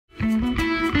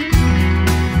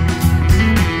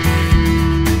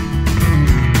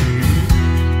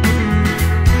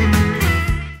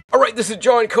This is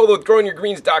John Cole with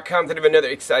GrowingYourGreens.com. Today we have another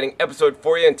exciting episode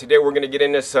for you, and today we're going to get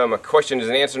into some questions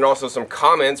and answers and also some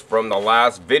comments from the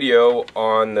last video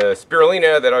on the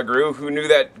spirulina that I grew. Who knew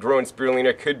that growing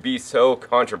spirulina could be so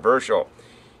controversial?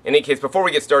 In any case, before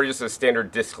we get started, just a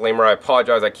standard disclaimer. I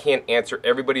apologize, I can't answer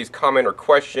everybody's comment or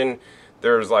question.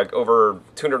 There's like over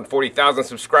 240,000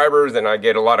 subscribers, and I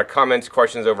get a lot of comments,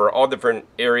 questions over all different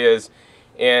areas,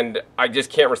 and I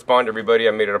just can't respond to everybody.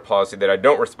 I made it a policy that I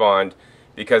don't respond,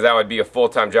 because that would be a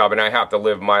full-time job, and I have to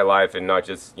live my life and not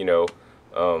just, live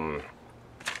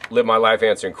my life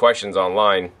answering questions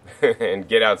online and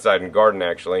get outside and garden,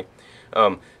 actually.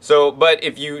 But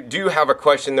if you do have a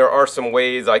question, there are some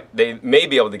ways they may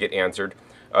be able to get answered.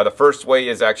 The first way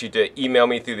is actually to email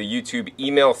me through the YouTube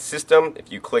email system.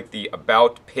 If you click the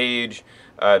About page,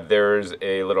 there's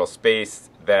a little space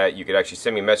that you could actually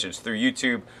send me a message through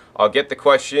YouTube. I'll get the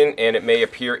question, and it may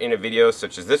appear in a video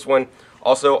such as this one.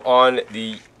 Also on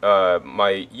the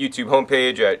my YouTube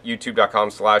homepage at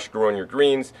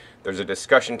youtube.com/growingyourgreens, there's a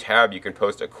discussion tab. You can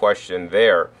post a question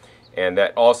there, and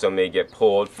that also may get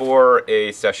pulled for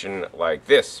a session like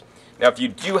this. Now, if you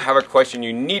do have a question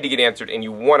you need to get answered and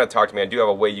you want to talk to me, I do have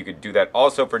a way you could do that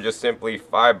also for just simply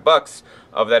 $5.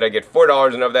 Of that I get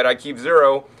 $4, and of that I keep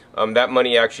 $0. That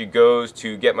money actually goes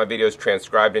to get my videos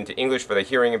transcribed into English for the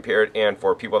hearing impaired and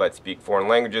for people that speak foreign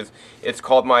languages. It's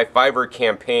called my Fiverr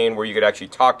campaign, where you could actually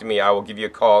talk to me. I will give you a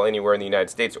call anywhere in the United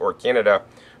States or Canada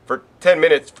for 10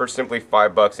 minutes for simply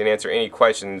 $5 and answer any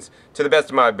questions to the best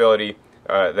of my ability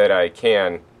that I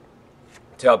can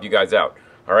to help you guys out.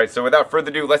 Alright, so without further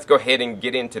ado, let's go ahead and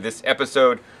get into this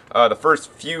episode. The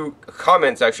first few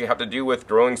comments actually have to do with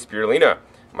growing spirulina.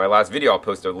 My last video, I'll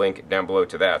post a link down below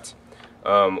to that.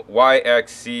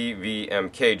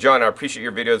 YXCVMK. John, I appreciate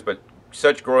your videos, but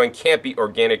such growing can't be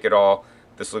organic at all.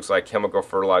 This looks like chemical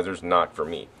fertilizers, not for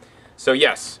me. So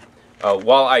yes,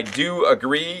 while I do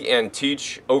agree and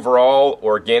teach overall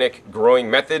organic growing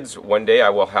methods, one day I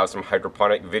will have some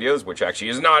hydroponic videos, which actually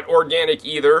is not organic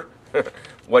either.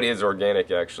 What is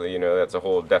organic, actually? That's a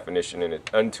whole definition in it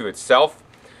unto itself.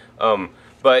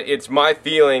 But it's my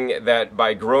feeling that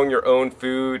by growing your own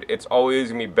food, it's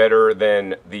always going to be better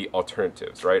than the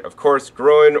alternatives, right? Of course,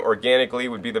 growing organically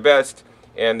would be the best,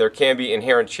 and there can be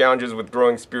inherent challenges with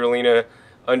growing spirulina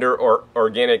under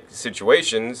organic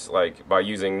situations, like by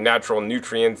using natural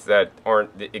nutrients that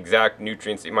aren't the exact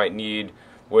nutrients you might need,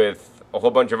 with a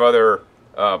whole bunch of other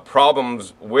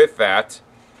problems with that.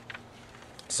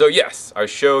 So yes, I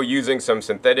show using some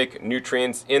synthetic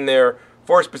nutrients in there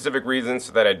for specific reasons,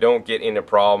 so that I don't get into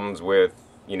problems with,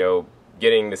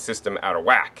 getting the system out of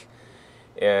whack.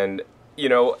 And,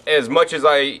 as much as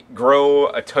I grow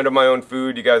a ton of my own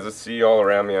food, you guys will see all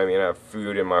around me, I have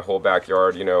food in my whole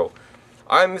backyard,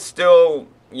 I'm still,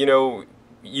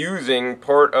 using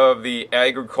part of the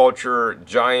agriculture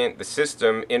giant, the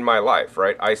system in my life,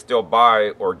 right? I still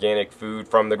buy organic food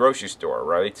from the grocery store,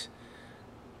 right?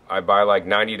 I buy like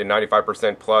 90 to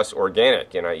 95% plus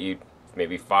organic, and I eat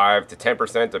maybe 5 to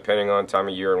 10% depending on time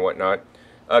of year and whatnot.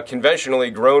 Conventionally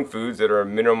grown foods that are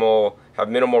have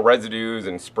minimal residues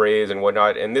and sprays and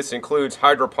whatnot, and this includes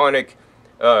hydroponic,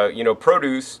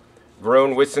 produce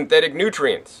grown with synthetic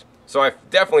nutrients. So I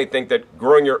definitely think that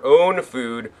growing your own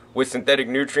food with synthetic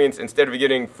nutrients instead of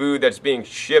getting food that's being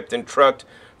shipped and trucked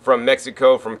from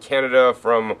Mexico, from Canada,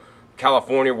 from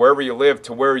California, wherever you live,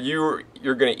 to where you're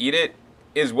going to eat it,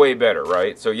 is way better,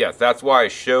 right? So yes, that's why I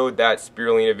showed that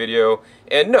spirulina video.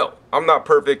 And no, I'm not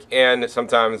perfect, and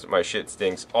sometimes my shit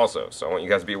stinks also, so I want you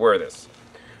guys to be aware of this.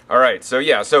 Alright, so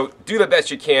yeah, so do the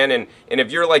best you can, and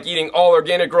if you're like eating all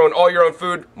organic, growing all your own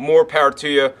food, more power to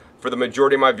you. For the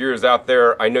majority of my viewers out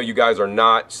there, I know you guys are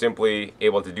not simply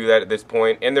able to do that at this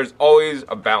point, and there's always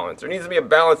a balance. There needs to be a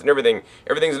balance in everything.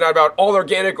 Everything's not about all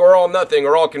organic or all nothing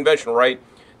or all conventional, right?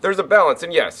 There's a balance,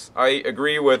 and yes, I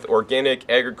agree with organic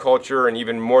agriculture, and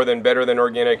even more than better than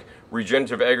organic,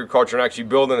 regenerative agriculture, and actually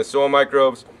building the soil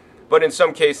microbes. But in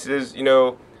some cases,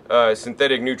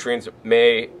 synthetic nutrients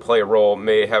may play a role,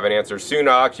 may have an answer. Soon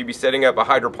I'll actually be setting up a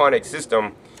hydroponic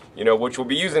system, which will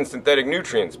be using synthetic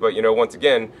nutrients. But once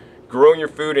again, growing your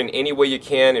food in any way you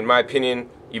can, in my opinion,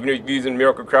 even if you're using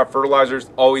Miracle Craft fertilizers,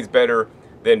 always better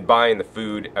than buying the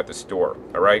food at the store.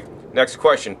 All right. Next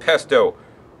question, Pesto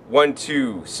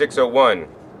 12601.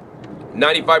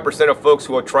 95% of folks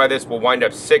who will try this will wind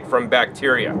up sick from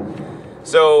bacteria.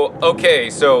 So, okay,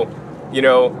 so,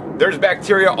 there's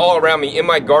bacteria all around me. In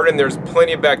my garden, there's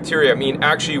plenty of bacteria.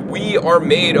 Actually, we are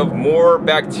made of more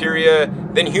bacteria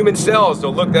than human cells, so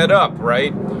look that up,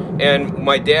 right? And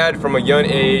my dad, from a young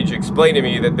age, explained to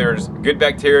me that there's good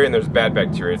bacteria and there's bad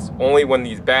bacteria. It's only when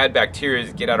these bad bacteria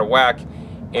get out of whack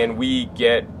and we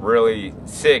get really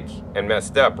sick and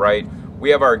messed up, right? We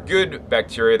have our good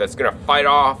bacteria that's going to fight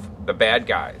off the bad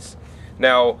guys.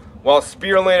 Now, while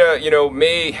spirulina,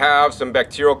 may have some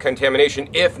bacterial contamination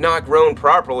if not grown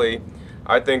properly,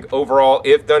 I think overall,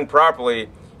 if done properly,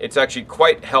 it's actually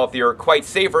quite healthier, quite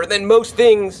safer than most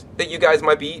things that you guys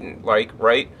might be eating, like,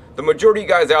 right? The majority of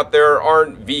you guys out there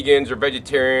aren't vegans or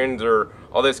vegetarians or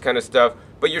all this kind of stuff,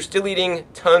 but you're still eating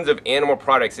tons of animal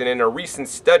products. And in a recent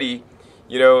study,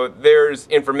 there's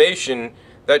information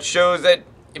that shows that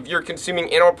if you're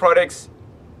consuming animal products,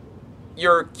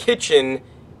 your kitchen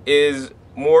is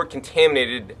more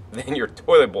contaminated than your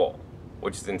toilet bowl,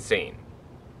 which is insane.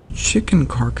 Chicken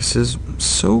carcasses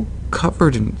so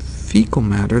covered in fecal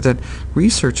matter that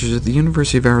researchers at the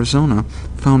University of Arizona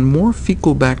found more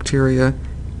fecal bacteria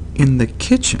in the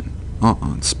kitchen,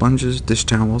 on sponges, dish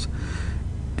towels,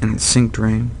 and sink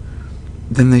drain,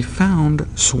 than they found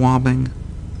swabbing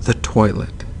the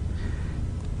toilet,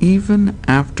 even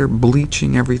after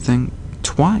bleaching everything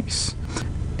twice.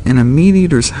 In a meat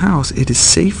eater's house, it is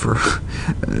safer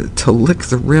to lick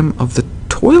the rim of the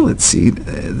toilet seat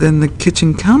than the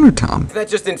kitchen countertop. Isn't that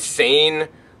just insane?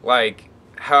 Like,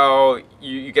 how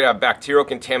you could have bacterial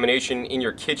contamination in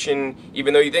your kitchen,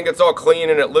 even though you think it's all clean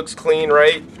and it looks clean,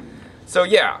 right? So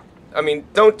yeah, I mean,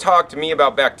 don't talk to me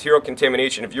about bacterial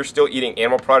contamination if you're still eating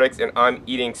animal products and I'm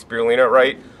eating spirulina,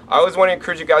 right? I always want to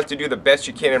encourage you guys to do the best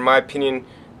you can. In my opinion,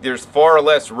 there's far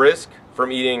less risk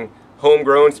from eating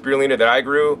homegrown spirulina that I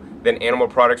grew than animal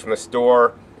products from the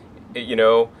store,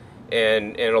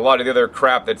 and a lot of the other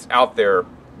crap that's out there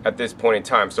at this point in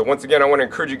time. So once again, I want to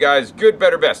encourage you guys, good,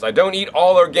 better, best. I don't eat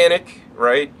all organic,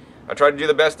 right? I try to do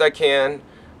the best I can.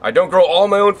 I don't grow all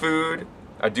my own food.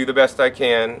 I do the best I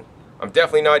can. I'm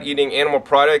definitely not eating animal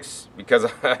products because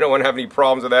I don't want to have any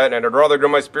problems with that, and I'd rather grow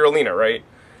my spirulina, right?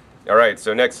 All right,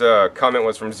 so next comment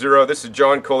was from Zero. This is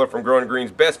John Kohler from Growing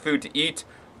Greens. Best food to eat,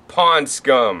 pond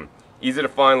scum. Easy to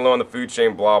find, low on the food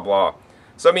chain, blah, blah.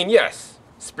 So, I mean, yes,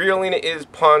 spirulina is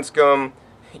pond scum,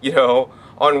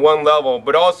 on one level,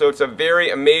 but also it's a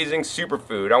very amazing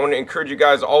superfood. I want to encourage you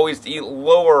guys always to eat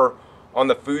lower on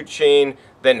the food chain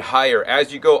than higher.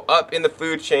 As you go up in the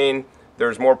food chain,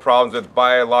 there's more problems with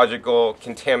biological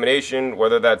contamination,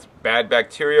 whether that's bad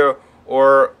bacteria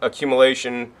or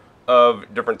accumulation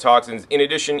of different toxins. In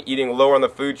addition, eating lower on the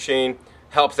food chain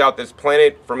helps out this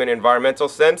planet from an environmental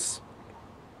sense.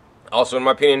 Also, in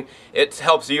my opinion, it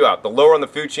helps you out. The lower on the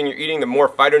food chain you're eating, the more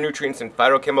phytonutrients and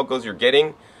phytochemicals you're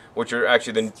getting, which are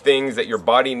actually the things that your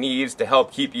body needs to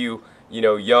help keep you,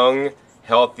 young,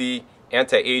 healthy,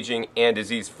 anti-aging, and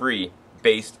disease-free,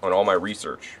 based on all my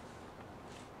research.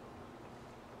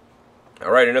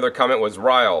 All right, another comment was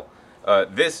Ryle.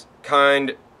 This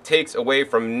kind takes away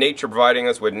from nature providing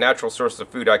us with natural sources of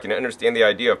food. I can understand the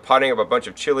idea of potting up a bunch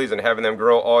of chilies and having them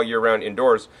grow all year round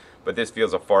indoors, but this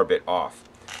feels a far bit off.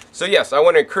 So yes, I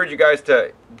want to encourage you guys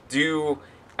to do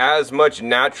as much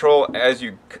natural as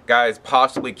you guys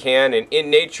possibly can. And in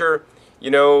nature,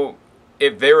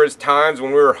 if there was times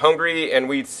when we were hungry and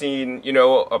we'd seen,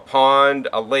 a pond,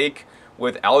 a lake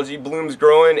with algae blooms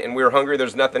growing and we were hungry,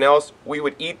 there's nothing else, we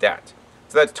would eat that.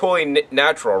 So that's totally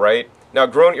natural, right? Now,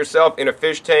 growing it yourself in a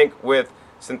fish tank with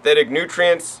synthetic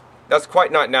nutrients, that's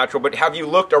quite not natural. But have you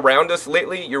looked around us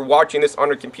lately? You're watching this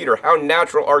on a computer. How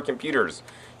natural are computers?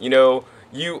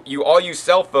 You all use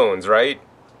cell phones, right?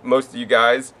 Most of you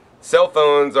guys. Cell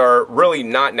phones are really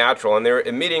not natural, and they're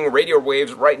emitting radio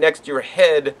waves right next to your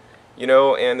head,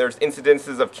 and there's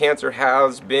incidences of cancer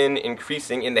has been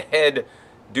increasing in the head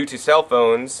due to cell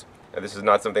phones. Now, this is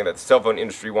not something that the cell phone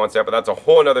industry wants out, but that's a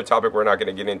whole other topic we're not going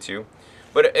to get into.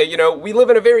 But, we live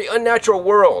in a very unnatural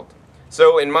world.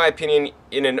 So, in my opinion,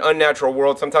 in an unnatural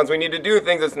world, sometimes we need to do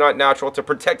things that's not natural to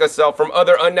protect ourselves from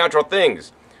other unnatural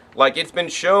things. Like, it's been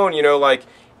shown, like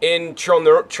in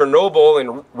Chernobyl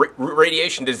and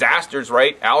radiation disasters,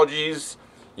 right? Algae,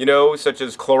 such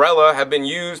as chlorella, have been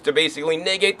used to basically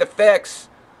negate the effects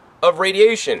of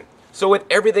radiation. So with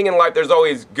everything in life, there's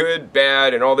always good,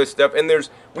 bad, and all this stuff. And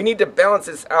we need to balance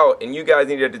this out, and you guys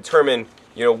need to determine,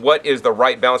 what is the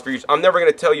right balance for you. I'm never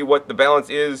going to tell you what the balance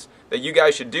is that you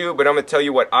guys should do, but I'm going to tell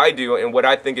you what I do and what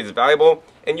I think is valuable.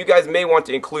 And you guys may want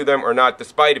to include them or not,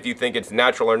 despite if you think it's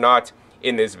natural or not,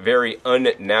 in this very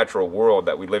unnatural world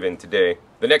that we live in today.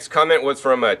 The next comment was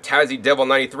from Tazzy Devil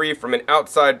 93. From an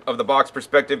outside of the box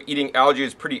perspective, eating algae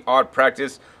is pretty odd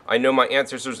practice. I know my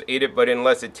ancestors ate it, but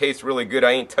unless it tastes really good,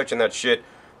 I ain't touching that shit.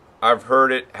 I've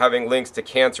heard it having links to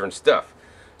cancer and stuff.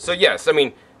 So yes, I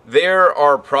mean, there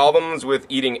are problems with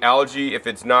eating algae if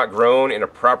it's not grown in a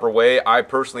proper way. I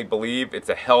personally believe it's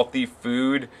a healthy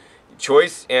food.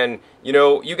 choice, and you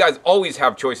know, you guys always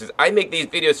have choices. I make these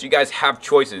videos so you guys have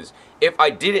choices. If I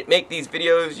didn't make these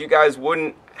videos, you guys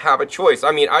wouldn't have a choice.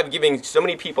 I mean, I've given so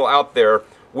many people out there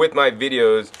with my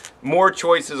videos more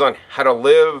choices on how to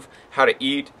live, how to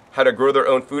eat, how to grow their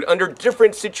own food under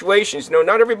different situations. You know,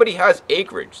 not everybody has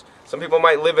acreage. Some people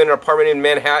might live in an apartment in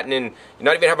Manhattan and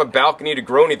not even have a balcony to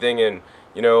grow anything in,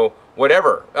 you know,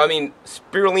 whatever. I mean,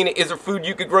 spirulina is a food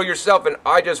you could grow yourself, and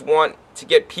I just want to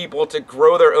get people to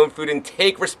grow their own food and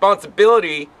take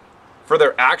responsibility for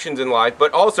their actions in life,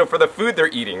 but also for the food they're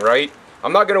eating, right?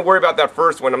 I'm not going to worry about that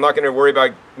first one. I'm not going to worry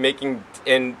about making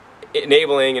and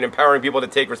enabling and empowering people to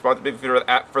take responsibility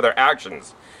for their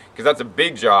actions, because that's a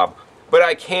big job. But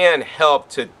I can help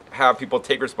to have people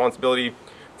take responsibility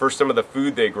for some of the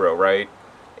food they grow, right?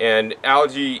 And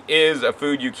algae is a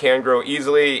food you can grow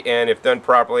easily, and if done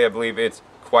properly, I believe it's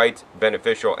quite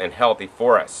beneficial and healthy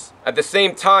for us. At the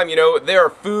same time, you know, there are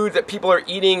foods that people are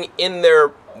eating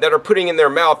that are putting in their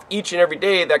mouth each and every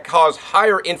day that cause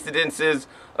higher incidences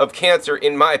of cancer,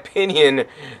 in my opinion,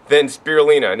 than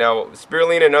spirulina. Now,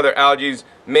 spirulina and other algae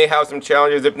may have some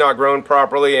challenges if not grown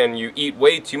properly and you eat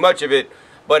way too much of it,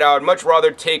 but I would much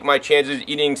rather take my chances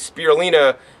eating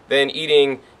spirulina than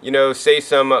eating, you know, say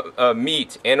some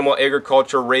meat, animal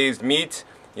agriculture raised meat,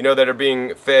 you know, that are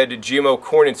being fed GMO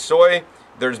corn and soy.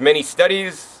 There's many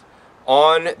studies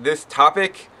on this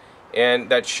topic and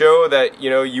that show that, you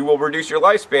know, you will reduce your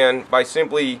lifespan by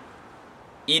simply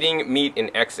eating meat in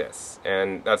excess,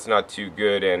 and that's not too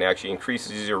good and actually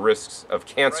increases your risks of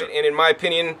cancer. Right? And in my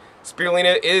opinion,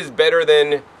 spirulina is better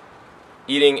than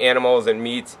eating animals and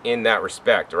meat in that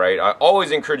respect, right? I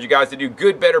always encourage you guys to do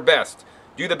good, better, best.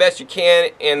 Do the best you can,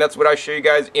 and that's what I show you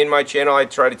guys in my channel. I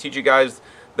try to teach you guys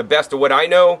the best of what I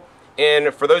know.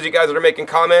 And for those of you guys that are making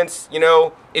comments, you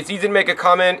know, it's easy to make a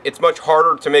comment. It's much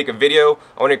harder to make a video.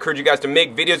 I want to encourage you guys to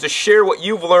make videos, to share what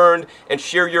you've learned and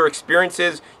share your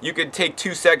experiences. You could take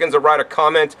 2 seconds to write a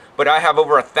comment, but I have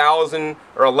over 1,000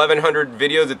 or 1,100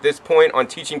 videos at this point on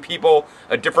teaching people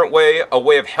a different way, a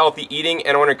way of healthy eating.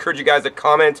 And I want to encourage you guys to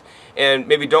comment, and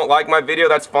maybe don't like my video,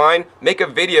 that's fine. Make a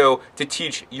video to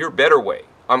teach your better way.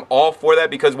 I'm all for that,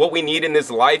 because what we need in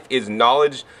this life is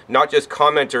knowledge, not just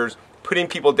commenters putting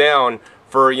people down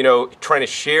for, you know, trying to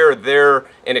share their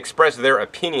and express their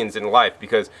opinions in life.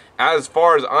 Because as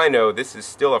far as I know, this is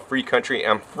still a free country.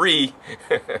 I'm free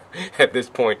at this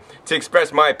point to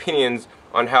express my opinions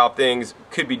on how things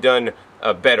could be done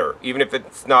better, even if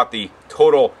it's not the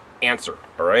total answer.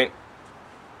 All right.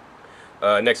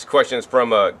 Next question is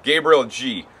from Gabriel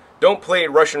G. Don't play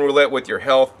Russian roulette with your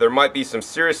health. There might be some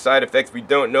serious side effects we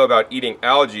don't know about eating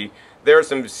algae. There are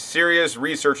some serious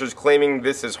researchers claiming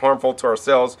this is harmful to our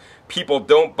cells. People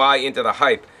don't buy into the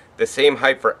hype. The same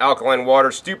hype for alkaline water,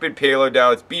 stupid paleo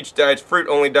diets, beach diets,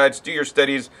 fruit-only diets. Do your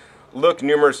studies. Look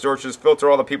numerous sources.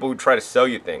 Filter all the people who try to sell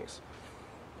you things.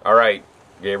 All right,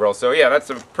 Gabriel. So yeah, that's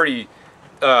some pretty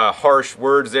harsh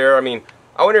words there. I mean,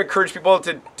 I want to encourage people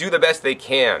to do the best they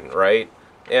can, right?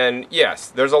 And yes,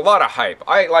 there's a lot of hype.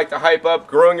 I like to hype up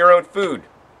growing your own food.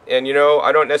 And, you know,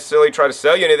 I don't necessarily try to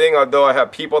sell you anything, although I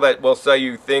have people that will sell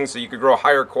you things so you could grow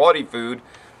higher quality food.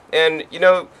 And, you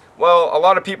know, well, a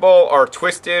lot of people are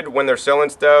twisted when they're selling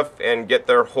stuff and get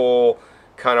their whole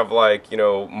kind of like, you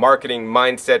know, marketing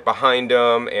mindset behind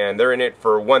them, and they're in it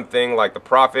for one thing, like the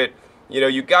profit. You know,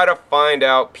 you got to find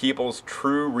out people's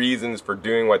true reasons for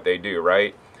doing what they do,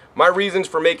 right? My reasons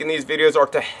for making these videos are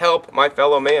to help my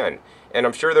fellow man. And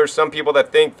I'm sure there's some people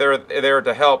that think they're there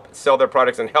to help sell their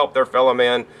products and help their fellow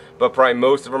man, but probably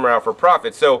most of them are out for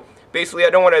profit. So basically, I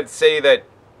don't want to say that,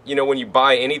 you know, when you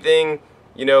buy anything,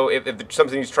 you know, if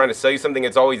something's trying to sell you something,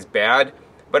 it's always bad.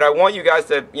 But I want you guys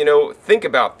to, you know, think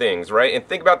about things, right? And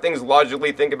think about things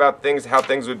logically, think about things, how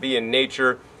things would be in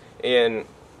nature, and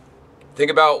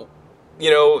think about,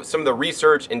 you know, some of the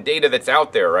research and data that's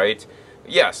out there, right?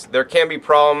 Yes, there can be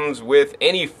problems with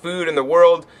any food in the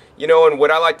world. You know, and what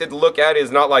I like to look at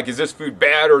is not like, is this food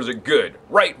bad or is it good?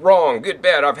 Right, wrong, good,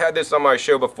 bad. I've had this on my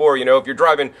show before. You know, if you're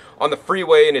driving on the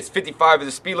freeway and it's 55 as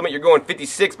the speed limit, you're going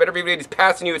 56, but everybody's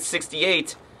passing you at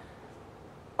 68.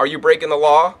 Are you breaking the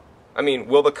law? I mean,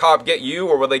 will the cop get you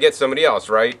or will they get somebody else,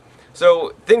 right?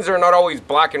 So things are not always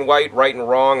black and white, right and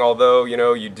wrong, although, you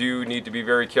know, you do need to be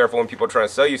very careful when people are trying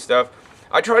to sell you stuff.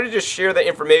 I try to just share the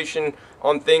information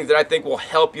on things that I think will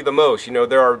help you the most. You know,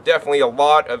 there are definitely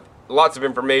lots of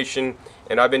information,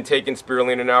 and I've been taking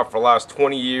spirulina now for the last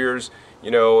 20 years,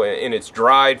 you know, in its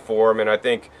dried form, and I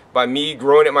think by me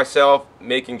growing it myself,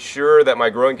 making sure that my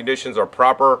growing conditions are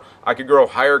proper, I could grow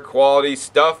higher quality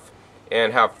stuff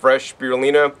and have fresh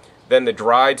spirulina than the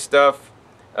dried stuff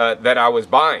that I was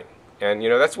buying. And, you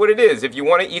know, that's what it is. If you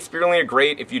want to eat spirulina,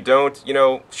 great. If you don't, you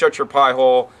know, shut your pie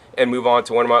hole and move on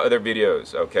to one of my other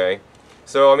videos, okay?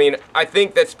 So, I mean, I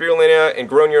think that spirulina and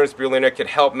growing your own spirulina could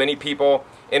help many people,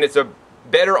 and it's a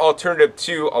better alternative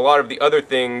to a lot of the other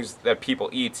things that people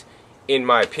eat, in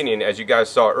my opinion. As you guys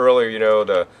saw earlier, you know,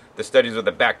 the studies of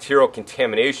the bacterial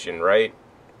contamination, right?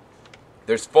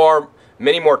 There's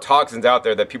many more toxins out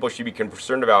there that people should be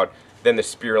concerned about than the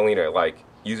spirulina, like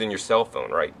using your cell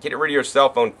phone, right? Get rid of your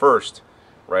cell phone first,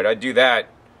 right? I do that,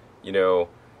 you know,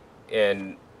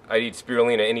 and I eat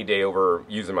spirulina any day over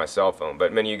using my cell phone,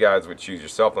 but many of you guys would choose your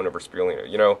cell phone over spirulina.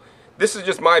 You know, this is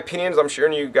just my opinions. I'm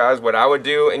sharing you guys what I would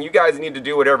do, and you guys need to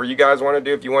do whatever you guys want to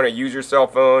do. If you want to use your cell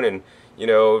phone and, you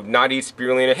know, not eat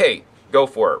spirulina, hey, go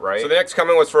for it, right? So the next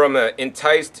comment was from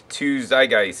Enticed to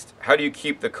Zeitgeist. How do you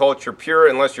keep the culture pure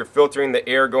unless you're filtering the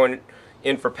air going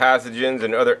in for pathogens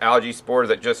and other algae spores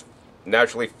that just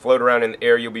naturally float around in the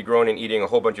air? You'll be growing and eating a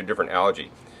whole bunch of different algae.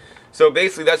 So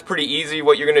basically that's pretty easy.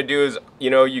 What you're going to do is, you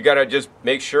know, you got to just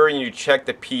make sure you check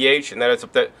the pH and that it's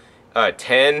up to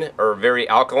 10 or very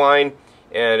alkaline.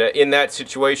 And in that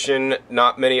situation,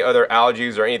 not many other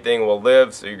algae or anything will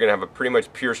live. So you're going to have a pretty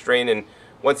much pure strain. And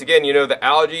once again, you know, the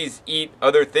algae eat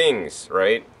other things,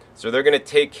 right? So they're going to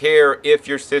take care if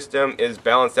your system is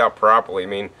balanced out properly. I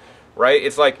mean, right?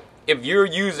 It's like if you're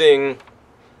using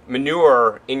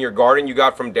manure in your garden you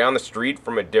got from down the street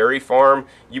from a dairy farm,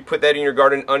 you put that in your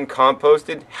garden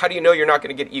uncomposted, how do you know you're not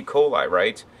going to get E. coli,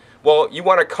 right? Well, you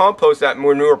want to compost that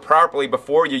manure properly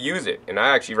before you use it. And I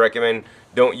actually recommend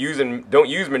don't use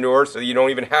manure so you don't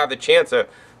even have the chance of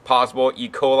possible E.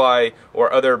 coli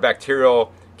or other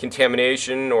bacterial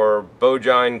contamination or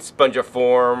bovine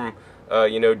spongiform,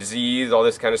 you know, disease, all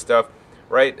this kind of stuff,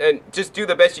 right? And just do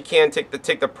the best you can. Take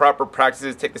the proper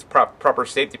practices, take this proper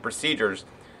safety procedures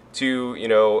to, you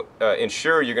know,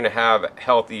 ensure you're going to have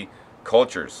healthy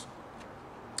cultures.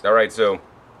 All right, so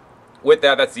with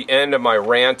that, that's the end of my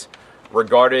rant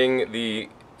regarding the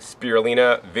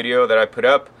spirulina video that I put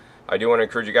up. I do want to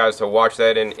encourage you guys to watch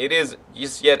that, and it is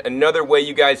just yet another way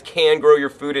you guys can grow your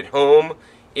food at home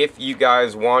if you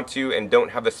guys want to and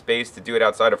don't have the space to do it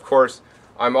outside. Of course,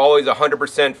 I'm always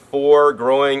 100% for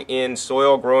growing in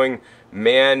soil, growing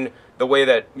the way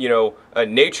that, you know,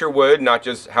 nature would, not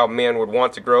just how man would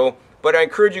want to grow. But I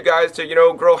encourage you guys to, you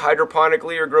know, grow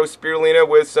hydroponically or grow spirulina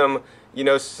with some, you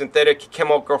know, synthetic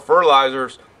chemical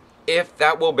fertilizers if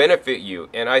that will benefit you.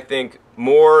 And I think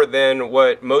more than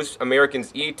what most Americans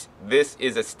eat, this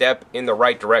is a step in the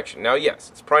right direction. Now,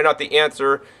 yes, it's probably not the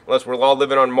answer unless we're all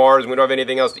living on Mars and we don't have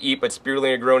anything else to eat but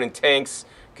spirulina grown in tanks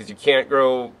because you can't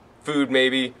grow food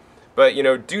maybe. But, you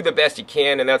know, do the best you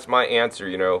can, and that's my answer,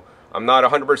 you know. I'm not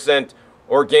 100%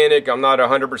 organic. I'm not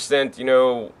 100%, you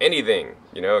know, anything,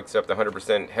 you know, except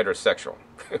 100% heterosexual.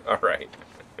 All right.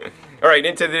 All right,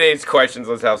 into today's questions.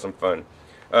 Let's have some fun.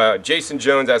 Jason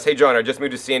Jones asks, hey, John, I just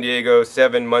moved to San Diego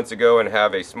 7 months ago and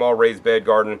have a small raised bed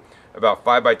garden, about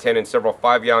 5 by 10 in several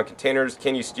 5-gallon containers.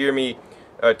 Can you steer me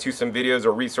to some videos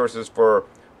or resources for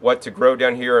what to grow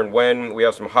down here and when? We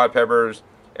have some hot peppers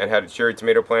and had a cherry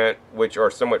tomato plant, which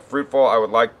are somewhat fruitful. I would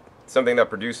like something that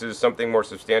produces something more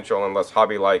substantial and less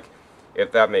hobby-like,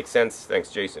 if that makes sense. Thanks,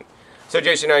 Jason. So,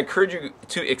 Jason, I encourage you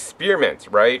to experiment,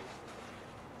 right?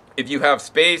 If you have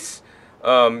space,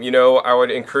 you know, I would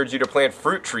encourage you to plant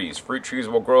fruit trees. Fruit trees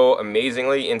will grow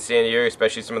amazingly in San Diego,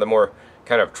 especially some of the more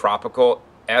kind of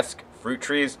tropical-esque fruit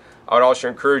trees. I would also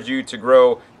encourage you to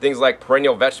grow things like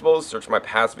perennial vegetables. Search my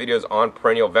past videos on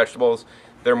perennial vegetables.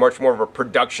 They're much more of a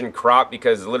production crop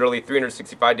because literally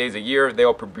 365 days a year they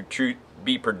will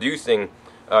be producing,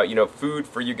 you know, food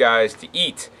for you guys to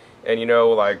eat. And, you know,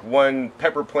 like one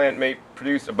pepper plant may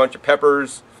produce a bunch of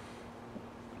peppers.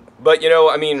 But, you know,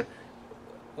 I mean,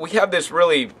 we have this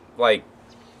really, like,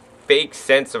 fake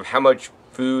sense of how much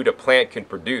food a plant can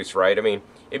produce, right? I mean,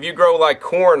 if you grow, like,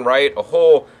 corn, right, a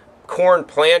whole corn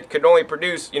plant could only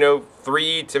produce, you know,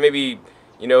 3 to maybe,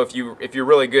 you know, if you're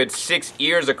really good, 6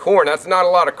 ears of corn. That's not a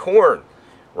lot of corn,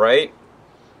 right?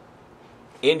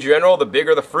 In general, the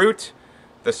bigger the fruit,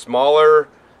 the smaller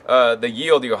the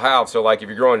yield you'll have. So, like, if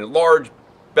you're growing large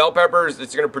bell peppers,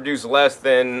 it's going to produce less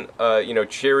than, you know,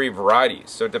 cherry varieties.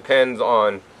 So it depends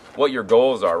on what your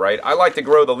goals are, right? I like to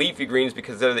grow the leafy greens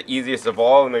because they're the easiest of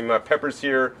all. I mean, my peppers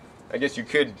here, I guess you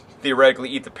could theoretically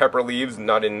eat the pepper leaves,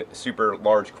 not in super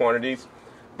large quantities.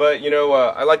 But, you know,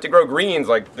 I like to grow greens,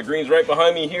 like the greens right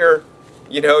behind me here.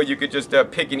 You know, you could just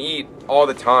pick and eat all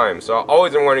the time. So I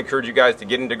always want to encourage you guys to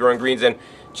get into growing greens and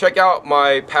check out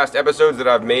my past episodes that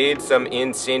I've made, some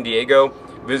in San Diego.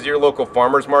 Visit your local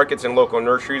farmers markets and local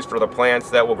nurseries for the plants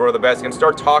that will grow the best, and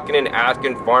start talking and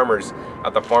asking farmers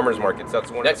at the farmers markets.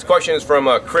 That's one. Next question is from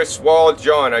Chris Wall.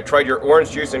 John, I tried your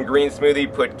orange juice and green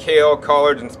smoothie, put kale,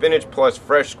 collards, and spinach plus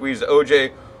fresh squeezed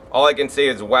OJ. All I can say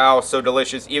is wow, so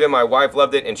delicious. Even my wife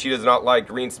loved it, and she does not like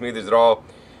green smoothies at all.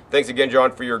 Thanks again,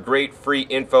 John, for your great free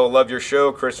info. Love your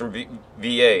show. Chris from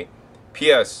VA.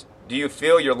 P.S. Do you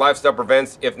feel your lifestyle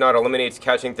prevents, if not eliminates,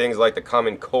 catching things like the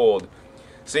common cold?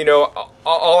 So, you know,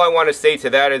 all I want to say to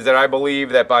that is that I believe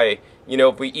that by, you know,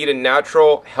 if we eat a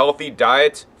natural, healthy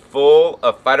diet full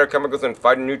of phytochemicals and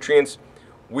phytonutrients,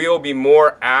 we'll be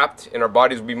more apt, and our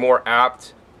bodies will be more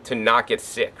apt to not get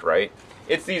sick, right?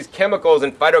 It's these chemicals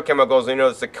and phytochemicals, you know,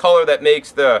 it's the color that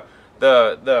makes the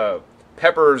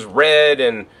peppers red,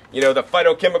 and, you know, the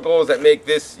phytochemicals that make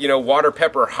this, you know, water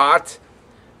pepper hot,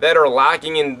 that are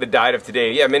lacking in the diet of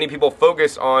today. Yeah, many people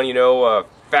focus on, you know,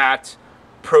 fat,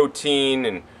 protein,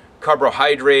 and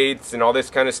carbohydrates and all this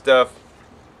kind of stuff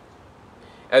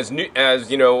as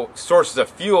you know, sources of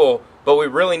fuel, but we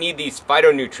really need these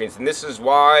phytonutrients, and this is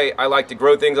why I like to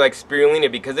grow things like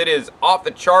spirulina, because it is off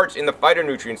the charts in the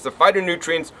phytonutrients. The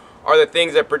phytonutrients are the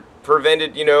things that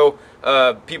prevented, you know,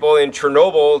 people in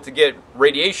Chernobyl to get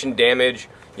radiation damage,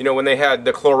 you know, when they had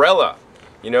the chlorella,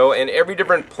 you know, and every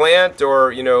different plant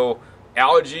or, you know,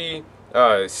 algae,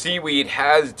 seaweed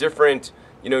has different,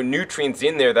 you know, nutrients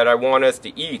in there that I want us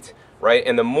to eat, right?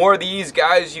 And the more these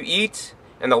guys you eat,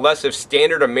 and the less of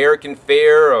standard American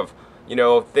fare of, you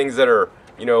know, things that are,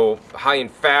 you know, high in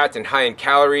fat and high in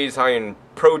calories, high in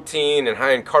protein and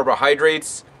high in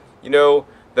carbohydrates, you know,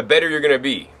 the better you're going to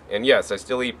be. And yes, I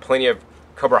still eat plenty of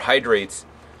carbohydrates,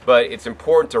 but it's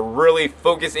important to really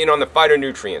focus in on the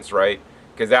phytonutrients, right?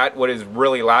 Because that's what is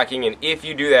really lacking. And if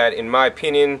you do that, in my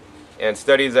opinion, and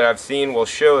studies that I've seen will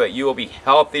show that you will be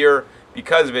healthier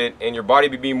because of it, and your body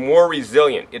will be more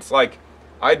resilient. It's like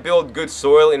I build good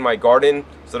soil in my garden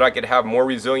so that I could have more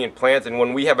resilient plants, and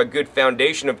when we have a good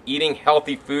foundation of eating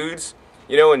healthy foods,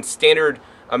 you know, and standard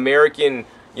American,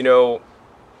 you know,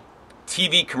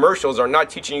 TV commercials are not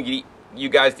teaching you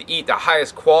guys to eat the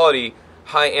highest quality,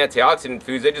 high antioxidant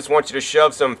foods. They just want you to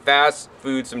shove some fast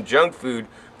food, some junk food,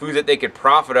 foods that they could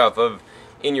profit off of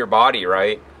in your body,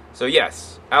 right? So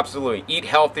yes, absolutely, eat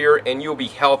healthier and you'll be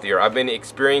healthier. I've been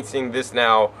experiencing this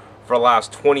now for the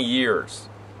last 20 years.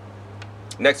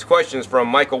 Next question is from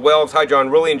Michael Wells. Hi John,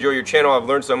 really enjoy your channel. I've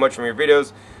learned so much from your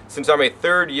videos. Since I'm a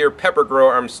third-year pepper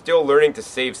grower, I'm still learning to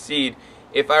save seed.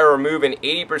 If I remove an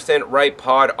 80% ripe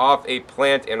pod off a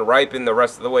plant and ripen the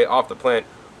rest of the way off the plant,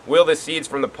 will the seeds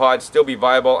from the pod still be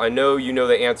viable? I know you know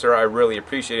the answer. I really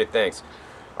appreciate it. Thanks.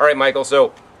 All right, Michael.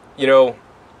 So, you know,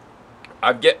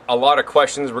 I get a lot of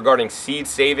questions regarding seed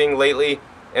saving lately,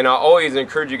 and I always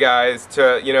encourage you guys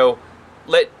to, you know,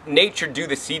 let nature do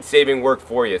the seed saving work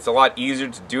for you. It's a lot easier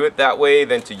to do it that way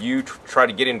than to you try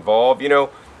to get involved. You know,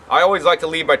 I always like to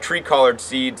leave my tree collard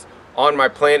seeds on my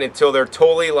plant until they're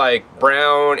totally like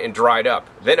brown and dried up.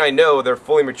 Then I know they're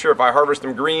fully mature. If I harvest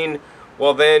them green,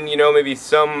 well then, you know, maybe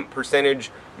some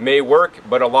percentage may work,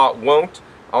 but a lot won't.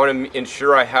 I want to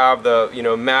ensure I have the, you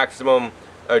know, maximum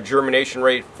germination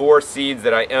rate for seeds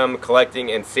that I am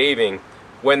collecting and saving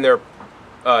when they're,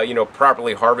 you know,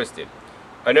 properly harvested.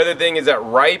 Another thing is that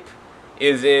ripe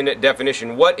is in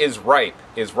definition. What is ripe?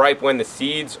 Is ripe when the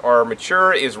seeds are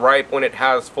mature? Is ripe when it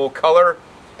has full color?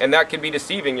 And that can be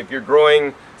deceiving. If you're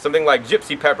growing something like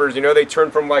gypsy peppers, you know, they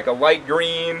turn from like a light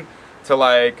green to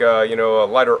like, you know, a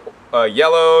lighter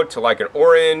yellow to like an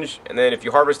orange. And then if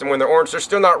you harvest them when they're orange, they're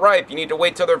still not ripe. You need to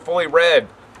wait till they're fully red.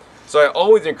 So I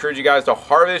always encourage you guys to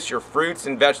harvest your fruits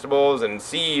and vegetables and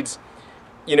seeds,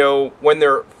 you know, when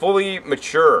they're fully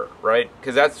mature, right?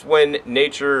 Because that's when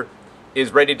nature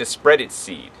is ready to spread its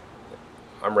seed.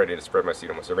 I'm ready to spread my seed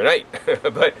almost every night.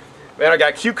 But man, I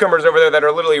got cucumbers over there that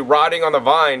are literally rotting on the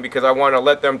vine because I want to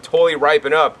let them totally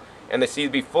ripen up and the seeds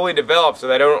be fully developed so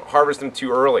that I don't harvest them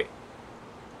too early.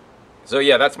 So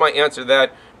yeah, that's my answer to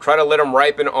that. Try to let them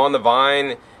ripen on the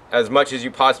vine as much as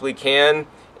you possibly can.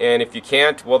 And if you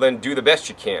can't, well then do the best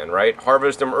you can, right?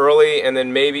 Harvest them early, and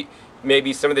then maybe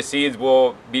some of the seeds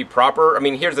will be proper. I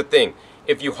mean, here's the thing.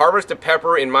 If you harvest a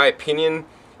pepper, in my opinion,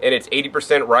 and it's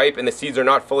 80% ripe and the seeds are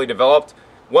not fully developed,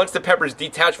 once the pepper is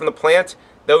detached from the plant,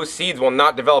 those seeds will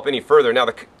not develop any further. Now,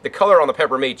 the color on the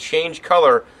pepper may change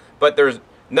color, but there's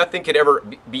nothing could ever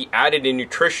be added in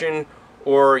nutrition,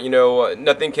 or, you know,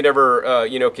 nothing can ever,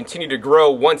 you know, continue to grow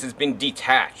once it's been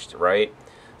detached, right?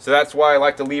 So that's why I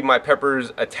like to leave my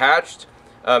peppers attached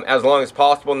as long as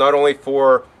possible, not only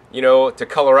for, you know, to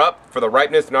color up for the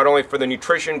ripeness, not only for the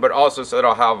nutrition, but also so that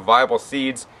I'll have viable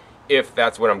seeds if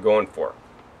that's what I'm going for.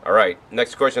 All right,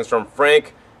 next question is from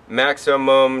Frank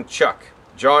Maximum Chuck.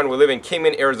 John, we live in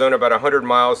Kingman, Arizona, about 100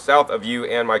 miles south of you,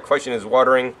 and my question is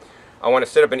watering. I want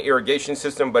to set up an irrigation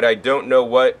system, but I don't know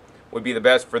what would be the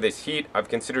best for this heat. I've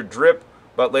considered drip,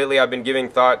 but lately I've been giving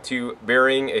thought to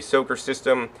burying a soaker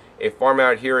system. A farm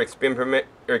out here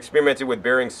experimented with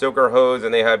burying soaker hose,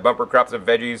 and they had bumper crops of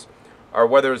veggies. Our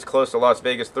weather is close to Las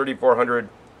Vegas, 3,400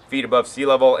 feet above sea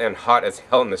level, and hot as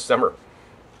hell in the summer.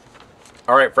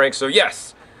 All right, Frank, so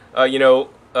yes,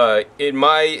 in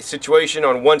my situation,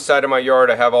 on one side of my yard,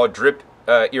 I have all drip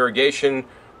irrigation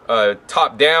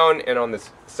top down, and on this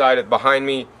side behind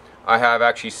me, I have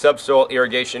actually subsoil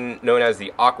irrigation known as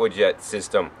the AquaJet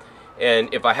system.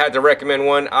 And if I had to recommend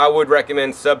one, I would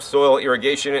recommend subsoil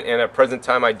irrigation, and at present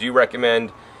time I do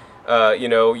recommend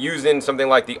using something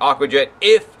like the AquaJet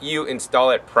if you install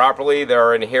it properly. There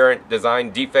are inherent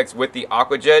design defects with the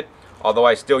AquaJet, although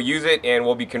I still use it, and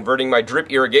will be converting my drip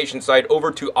irrigation site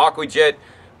over to AquaJet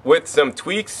with some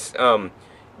tweaks,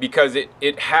 because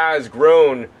it has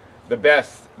grown the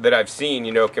best that I've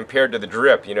seen, compared to the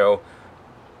drip.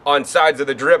 On sides of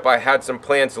the drip, I had some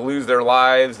plants lose their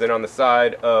lives, and on the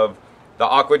side of the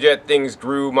AquaJet, things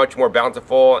grew much more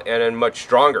bountiful and much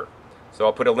stronger. So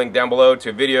I'll put a link down below to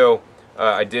a video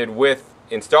I did with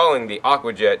installing the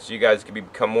AquaJet, so you guys can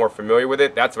become more familiar with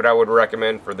it. That's what I would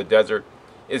recommend for the desert.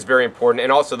 It's very important,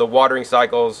 and also the watering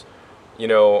cycles,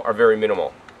 are very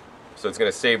minimal. So it's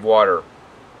going to save water,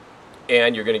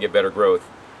 and you're going to get better growth.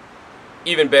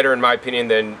 Even better, in my opinion,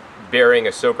 than burying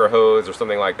a soaker hose or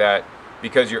something like that,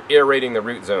 because you're aerating the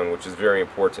root zone, which is very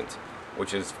important,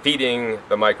 which is feeding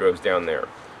the microbes down there.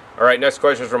 All right, next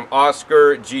question is from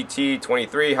Oscar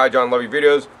GT23. Hi, John, love your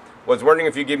videos. Was wondering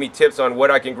if you give me tips on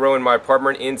what I can grow in my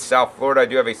apartment in South Florida. I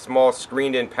do have a small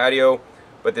screened-in patio,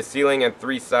 but the ceiling and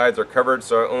 3 sides are covered,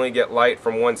 so I only get light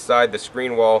from one side, the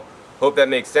screen wall. Hope that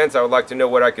makes sense. I would like to know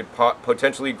what I could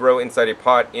potentially grow inside a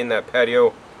pot in that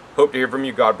patio. Hope to hear from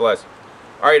you. God bless.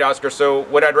 All right, Oscar, so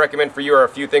what I'd recommend for you are a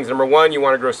few things. Number one, you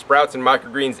want to grow sprouts and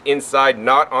microgreens inside,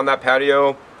 not on that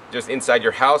patio, just inside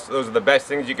your house. Those are the best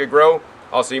things you could grow.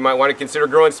 Also, you might want to consider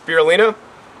growing spirulina.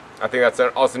 I think that's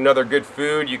also another good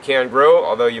food you can grow,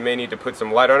 although you may need to put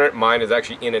some light on it. Mine is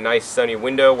actually in a nice sunny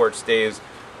window where it stays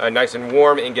nice and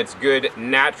warm and gets good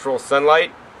natural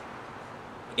sunlight.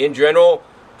 In general,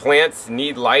 plants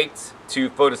need light to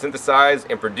photosynthesize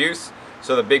and produce.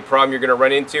 So the big problem you're going to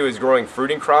run into is growing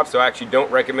fruiting crops. So I actually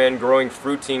don't recommend growing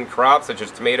fruiting crops such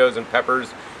as tomatoes and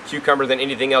peppers, cucumbers, and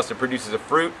anything else that produces a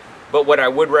fruit. But what I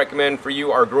would recommend for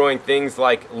you are growing things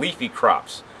like leafy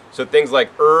crops. So things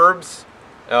like herbs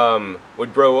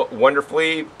would grow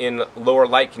wonderfully in lower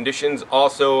light conditions.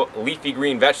 Also leafy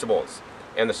green vegetables.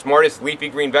 And the smartest leafy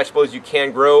green vegetables you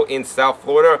can grow in South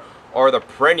Florida are the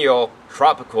perennial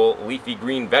tropical leafy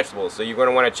green vegetables. So you're going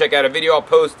to want to check out a video I'll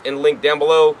post and link down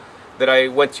below that I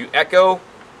went to Echo,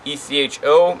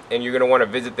 ECHO, and you're going to want to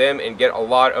visit them and get a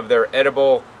lot of their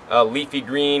edible leafy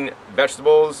green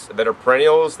vegetables that are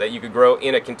perennials that you could grow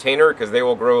in a container, because they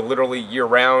will grow literally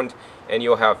year-round, and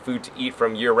you'll have food to eat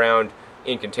from year-round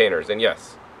in containers. And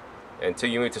yes, until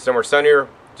you move to somewhere sunnier,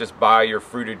 just buy your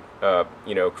fruited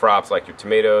crops like your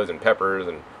tomatoes and peppers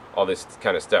and all this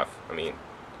kind of stuff. I mean,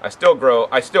 I still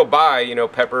buy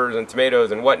peppers and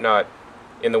tomatoes and whatnot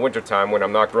in the wintertime when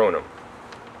I'm not growing them.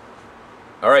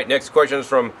 All right, next question is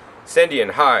from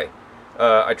Sendian. Hi.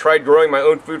 I tried growing my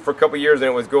own food for a couple years and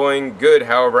it was going good.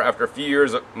 However, after a few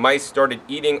years, mice started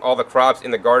eating all the crops in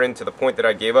the garden to the point that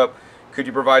I gave up. Could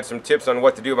you provide some tips on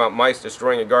what to do about mice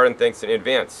destroying a garden? Thanks in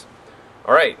advance.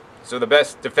 All right, so the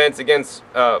best defense against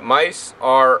mice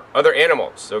are other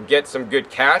animals. So get some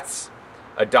good cats.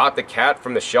 Adopt a cat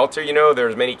from the shelter.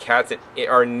 There's many cats that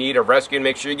are in need of rescue, and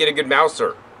make sure you get a good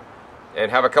mouser. And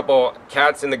have a couple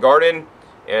cats in the garden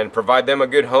and provide them a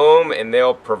good home, and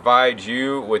they'll provide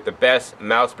you with the best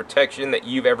mouse protection that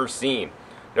you've ever seen.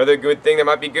 Another good thing that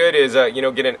might be good is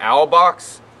get an owl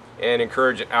box and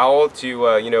encourage an owl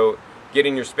to get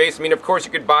in your space. I mean, of course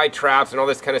you could buy traps and all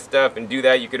this kind of stuff and do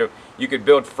that. You could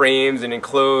build frames and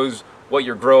enclose what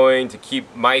you're growing to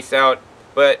keep mice out.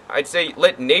 But I'd say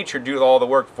let nature do all the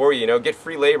work for you. Get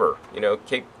free labor.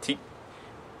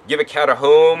 Give a cat a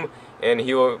home, and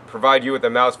he will provide you with a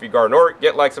mouse-free garden. Or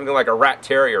get like something like a rat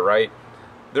terrier, right?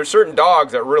 There's certain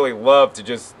dogs that really love to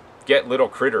just get little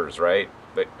critters, right?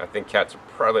 But I think cats are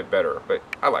probably better. But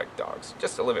I like dogs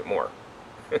just a little bit more.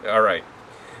 All right.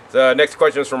 So next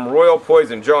question is from Royal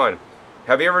Poison. John,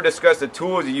 have you ever discussed the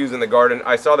tools you use in the garden?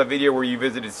 I saw the video where you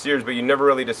visited Sears, but you never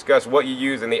really discussed what you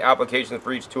use and the applications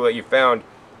for each tool that you found.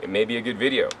 It may be a good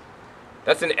video.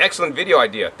 That's an excellent video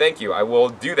idea. Thank you. I will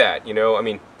do that. I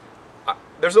mean,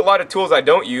 there's a lot of tools I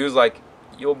don't use. Like,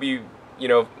 you'll be,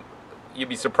 you'd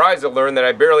be surprised to learn that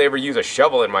I barely ever use a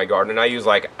shovel in my garden. I use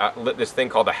like this thing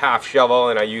called a half shovel,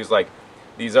 and I use like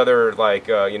these other like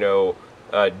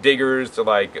diggers to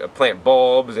like plant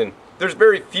bulbs. And there's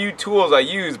very few tools I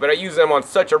use, but I use them on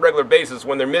such a regular basis.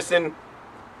 When they're missing,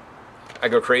 I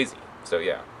go crazy. So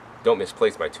yeah, don't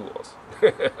misplace my tools.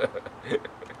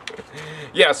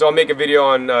 Yeah, so I'll make a video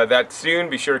on that soon.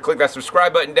 Be sure to click that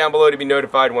subscribe button down below to be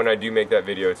notified when I do make that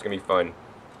video. It's going to be fun.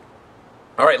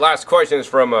 Alright, last question is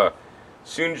from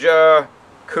Sunja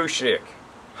Kushik.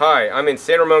 Hi, I'm in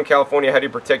San Ramon, California. How do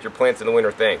you protect your plants in the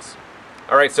winter? Thanks.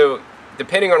 Alright, so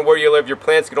depending on where you live, your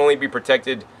plants can only be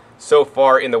protected so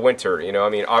far in the winter. You know, I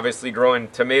mean, obviously growing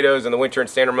tomatoes in the winter in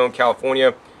San Ramon,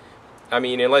 California, I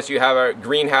mean, unless you have a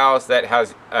greenhouse that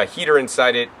has a heater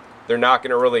inside it, they're not going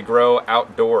to really grow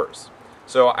outdoors.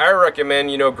 So I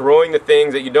recommend, you know, growing the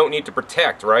things that you don't need to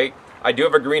protect, right? I do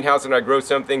have a greenhouse and I grow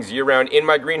some things year-round in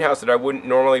my greenhouse that I wouldn't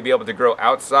normally be able to grow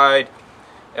outside.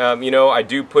 You know, I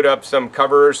do put up some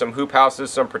covers, some hoop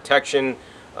houses, some protection,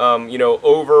 you know,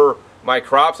 over my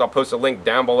crops. I'll post a link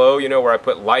down below, you know, where I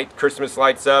put Christmas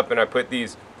lights up, and I put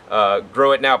these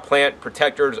Grow It Now plant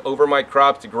protectors over my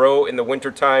crops to grow in the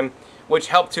wintertime, which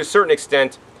help to a certain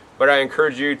extent. But I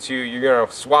encourage you to, you're going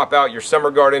to swap out your summer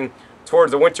garden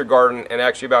towards the winter garden, and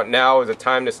actually about now is the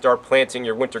time to start planting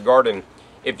your winter garden.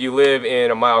 If you live in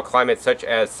a mild climate such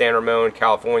as San Ramon,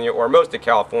 California, or most of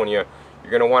California, you're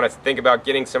going to want to think about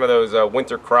getting some of those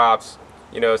winter crops,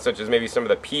 you know, such as maybe some of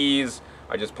the peas.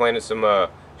 I just planted some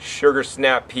sugar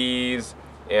snap peas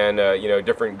and, you know,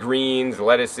 different greens,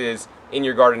 lettuces in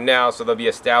your garden now, so they'll be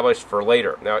established for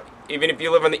later. Now, even if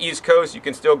you live on the East Coast, you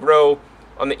can still grow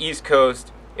on the East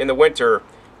Coast in the winter.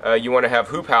 You want to have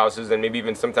hoop houses, and maybe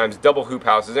even sometimes double hoop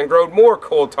houses, and grow more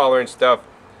cold tolerant stuff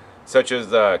such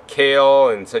as kale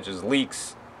and such as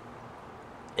leeks,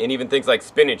 and even things like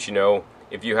spinach, you know,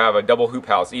 if you have a double hoop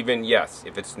house, even, yes,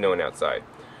 if it's snowing outside.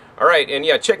 Alright, and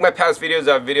yeah, check my past videos.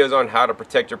 I have videos on how to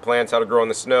protect your plants, how to grow in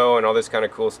the snow, and all this kind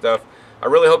of cool stuff. I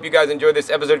really hope you guys enjoyed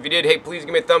this episode. If you did, hey, please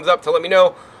give me a thumbs up to let me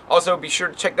know. Also, be sure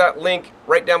to check that link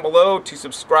right down below to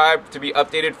subscribe to be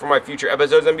updated for my future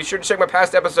episodes. And be sure to check my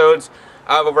past episodes.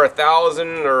 I have over 1,000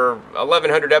 or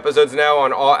 1,100 episodes now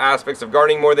on all aspects of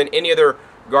gardening, more than any other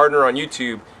gardener on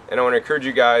YouTube. And I want to encourage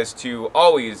you guys to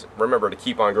always remember to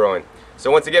keep on growing. So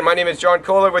once again, my name is John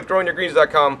Kohler with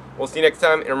GrowingYourGreens.com. We'll see you next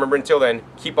time. And remember, until then,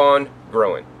 keep on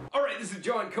growing. Alright, this is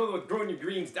John Kohler with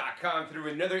GrowingYourGreens.com to do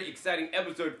another exciting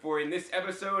episode for you. In this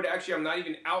episode, actually, I'm not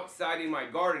even outside in my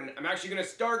garden. I'm actually going to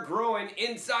start growing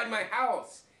inside my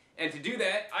house. And to do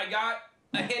that, I got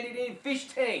a handy-dandy fish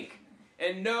tank.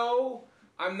 And no,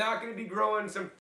 I'm not going to be growing some